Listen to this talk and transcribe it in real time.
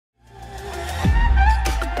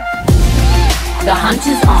The hunt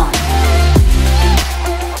is on.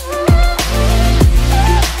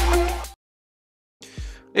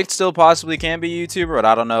 It still possibly can be YouTuber, but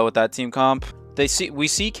I don't know with that team comp. We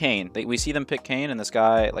see Kane. We see them pick Kane, and this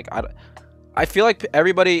guy, like, I feel like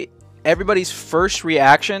everybody's first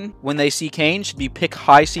reaction when they see Kane should be pick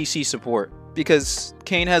high CC support, because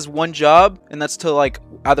Kane has one job, and that's to, like,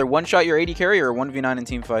 either one shot your AD carry or 1v9 in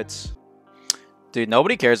team fights. Dude,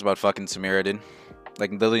 nobody cares about fucking Samira, dude.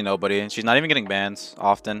 Like, literally nobody. She's not even getting bans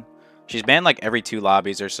often. She's banned like every 2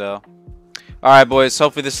 lobbies or so. Alright, boys.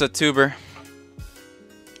 Hopefully this is a tuber.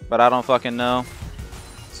 But I don't fucking know.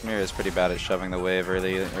 Samira is pretty bad at shoving the wave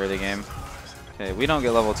early game. Okay, we don't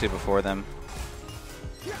get level 2 before them.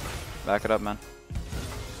 Back it up, man.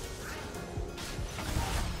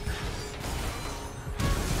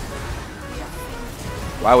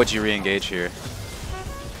 Why would you re-engage here?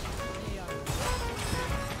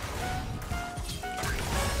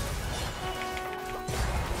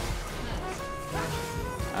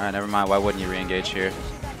 Alright, never mind. Why wouldn't you re-engage here?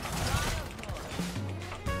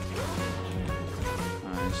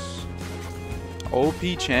 Nice. OP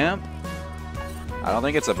champ? I don't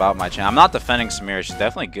think it's about my champ. I'm not defending Samira. She's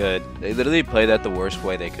definitely good. They literally played that the worst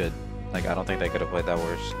way they could. Like, I don't think they could have played that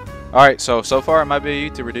worse. Alright, so far it might be a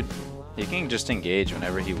YouTuber, dude. He can just engage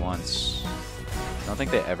whenever he wants. I don't think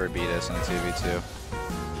they ever beat us in 2v2.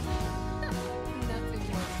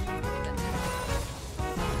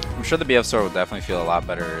 I'm sure the BF store will definitely feel a lot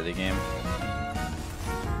better early game.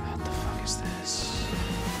 What the fuck is this?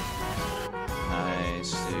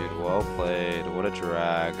 Nice, dude. Well played. What a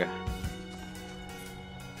drag.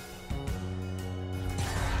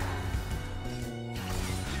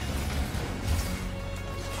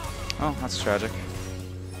 Oh, that's tragic.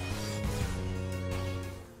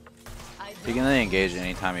 He can really engage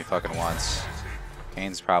anytime he fucking wants.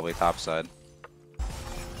 Kane's probably topside.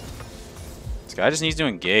 This guy just needs to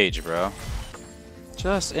engage, bro.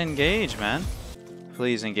 Just engage, man.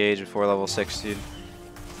 Please engage before level 6, dude.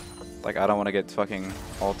 Like, I don't want to get fucking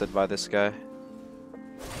ulted by this guy.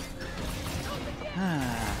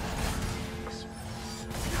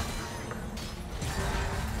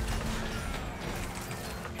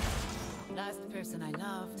 Last person I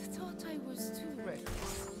loved thought I was too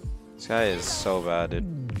reckless. This guy is so bad, dude.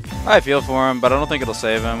 I feel for him, but I don't think it'll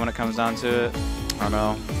save him when it comes down to it. I don't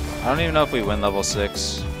know. I don't even know if we win level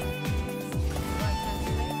 6.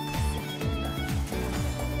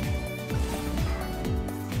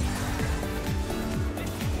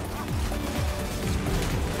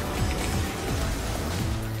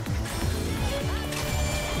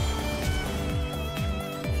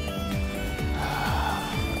 Oh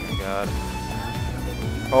my god.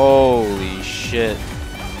 Holy shit.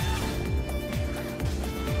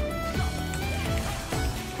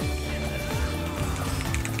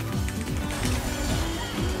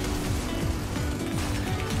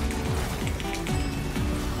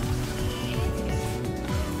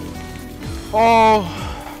 Oh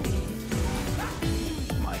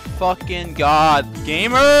my fucking god,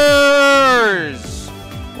 gamers!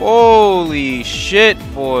 Holy shit,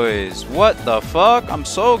 boys. What the fuck? I'm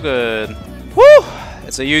so good. Woo!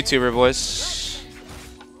 It's a YouTuber, boys.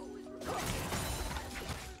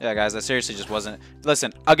 Yeah, guys, that seriously just wasn't...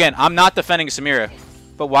 Listen, again, I'm not defending Samira,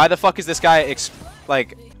 but why the fuck is this guy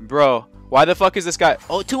like, bro, why the fuck is this guy...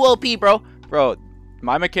 Oh, too OP, bro. Bro,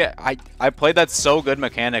 my I played that so good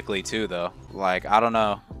mechanically too, though. Like, I don't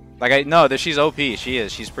know. Like, I know that she's OP. She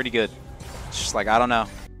is. She's pretty good. It's just like, I don't know.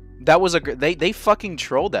 That was a they fucking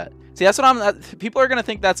trolled that. See, that's what people are gonna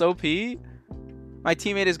think that's OP. My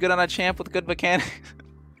teammate is good on a champ with good mechanics.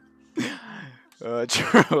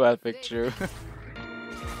 True, epic, true.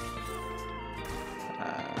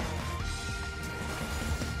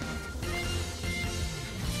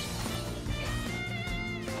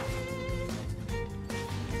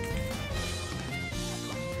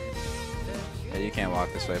 Yeah, you can't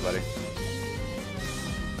walk this way, buddy.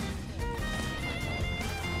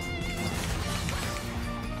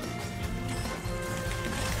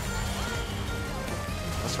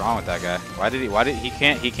 What's wrong with that guy? Why did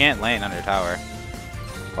he can't lane under tower.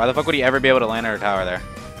 Why the fuck would he ever be able to land under tower there?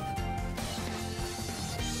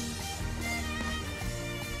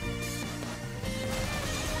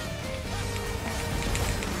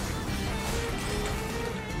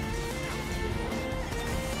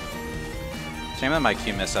 Shame that my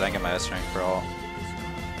Q missed. I didn't get my S rank for all.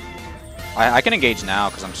 I can engage now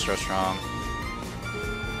because I'm so strong.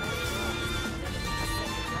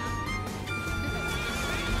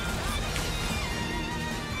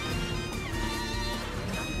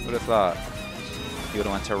 Would have thought. He would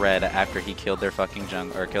have went to red after he killed their fucking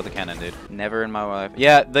jungle or killed the cannon, dude. Never in my life.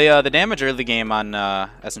 Yeah, the damage early game on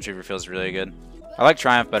Essence Reaver feels really good. I like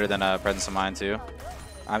Triumph better than Presence of Mind too.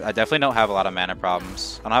 I definitely don't have a lot of mana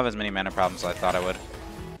problems. I don't have as many mana problems as I thought I would.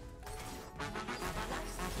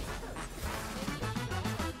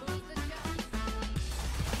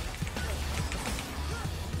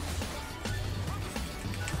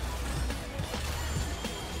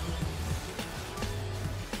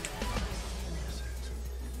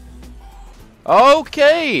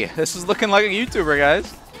 Okay, this is looking like a YouTuber,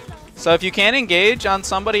 guys. So if you can't engage on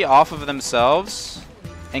somebody off of themselves,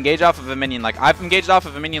 engage off of a minion. Like, I've engaged off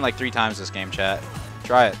of a minion like 3 times this game, chat.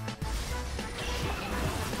 Try it.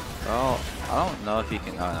 Oh, I don't know if he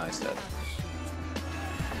can. Oh, no, he's dead.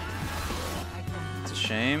 It's a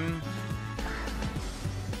shame.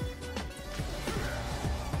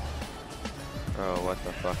 Bro, what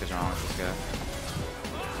the fuck is wrong with this guy?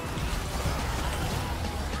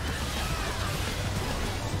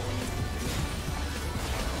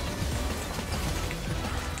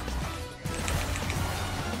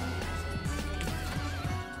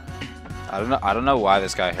 I don't know why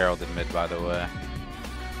this guy heralded mid, by the way.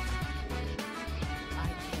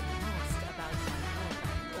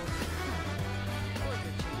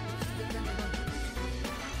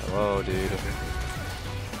 Hello, dude.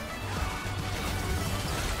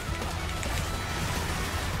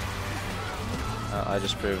 I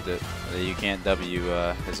just proved it. That you can't W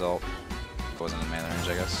his ult. Wasn't in melee range,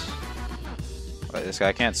 I guess. But this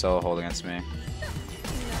guy can't solo hold against me.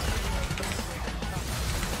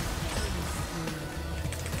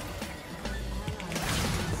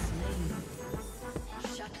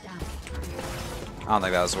 I don't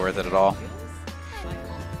think that was worth it at all.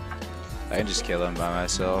 I can just kill him by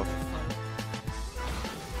myself.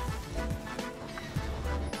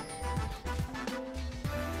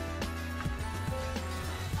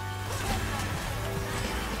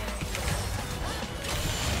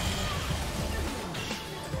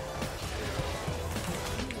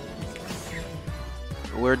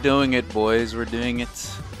 We're doing it, boys. We're doing it.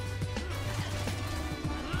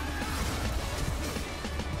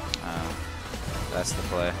 That's the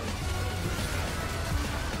play.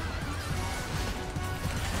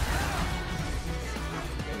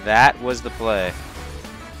 That was the play.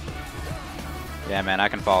 Yeah, man, I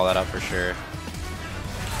can follow that up for sure.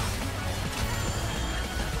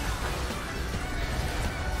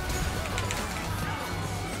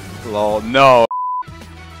 Lol, no.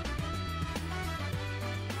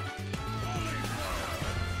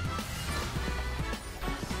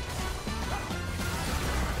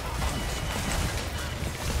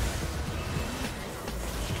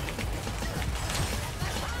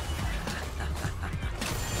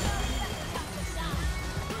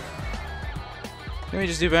 Can we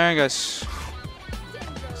just do Baron, guys?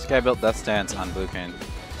 This guy built Death Stance on Blue Cane.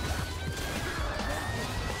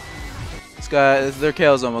 This guy, their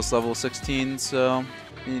KO is almost level 16, so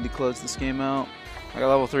we need to close this game out. I got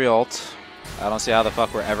level 3 ult. I don't see how the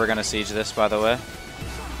fuck we're ever gonna siege this, by the way.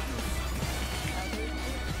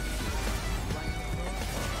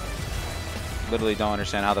 Literally don't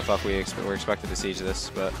understand how the fuck we're expected to siege this,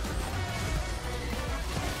 but.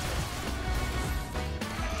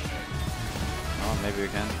 Maybe we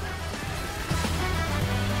can.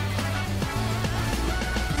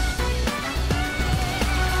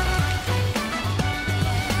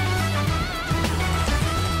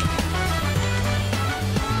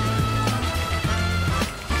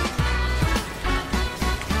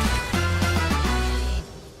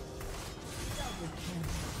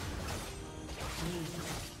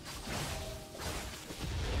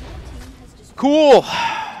 Cool.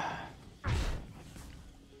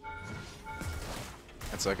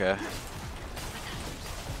 It's okay.